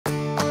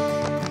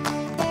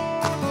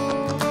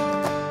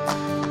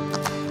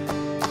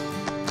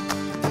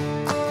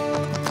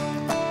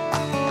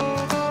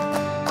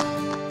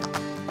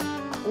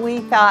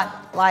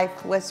thought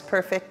life was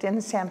perfect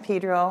in San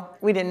Pedro.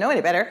 We didn't know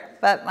any better,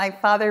 but my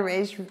father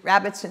raised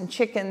rabbits and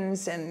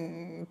chickens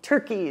and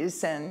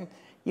turkeys and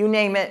you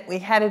name it. We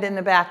had it in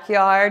the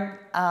backyard,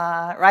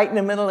 right in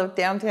the middle of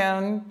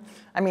downtown,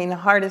 the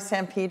heart of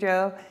San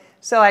Pedro.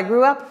 So I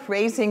grew up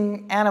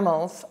raising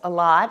animals a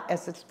lot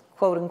as a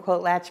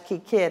quote-unquote latchkey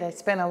kid. I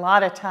spent a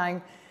lot of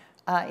time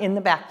in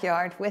the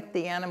backyard with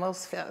the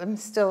animals. I'm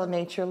still a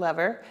nature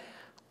lover.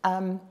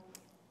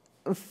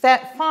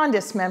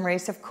 Fondest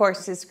memories, of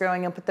course, is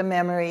growing up with the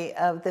memory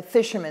of the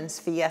fisherman's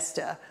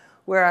fiesta,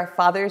 where our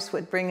fathers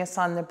would bring us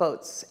on the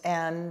boats,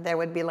 and there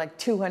would be like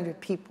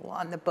 200 people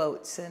on the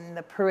boats, and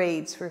the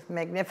parades were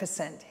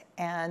magnificent.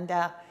 And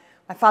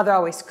my father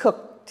always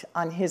cooked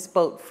on his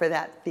boat for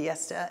that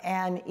fiesta,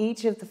 and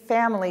each of the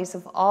families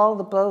of all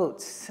the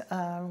boats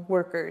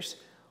workers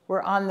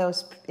were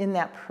in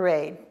that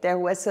parade. There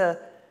was a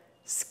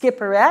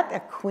skipperette, a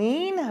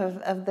queen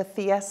of the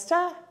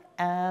fiesta,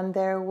 and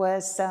there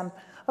was,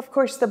 of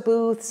course, the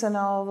booths and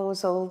all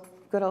those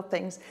good old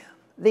things.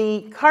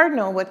 The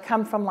cardinal would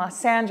come from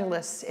Los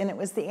Angeles, and it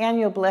was the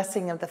annual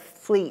blessing of the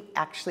fleet,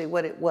 actually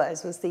what it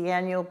was the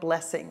annual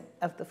blessing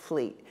of the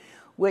fleet,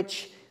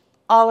 which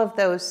all of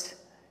those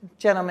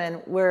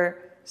gentlemen were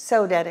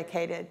so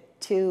dedicated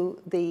to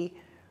the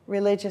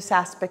religious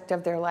aspect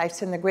of their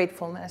lives and the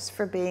gratefulness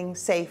for being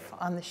safe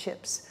on the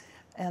ships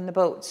and the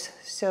boats.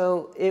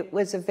 So it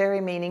was a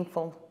very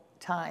meaningful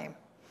time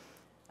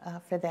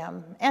for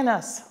them and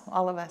us,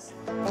 all of us.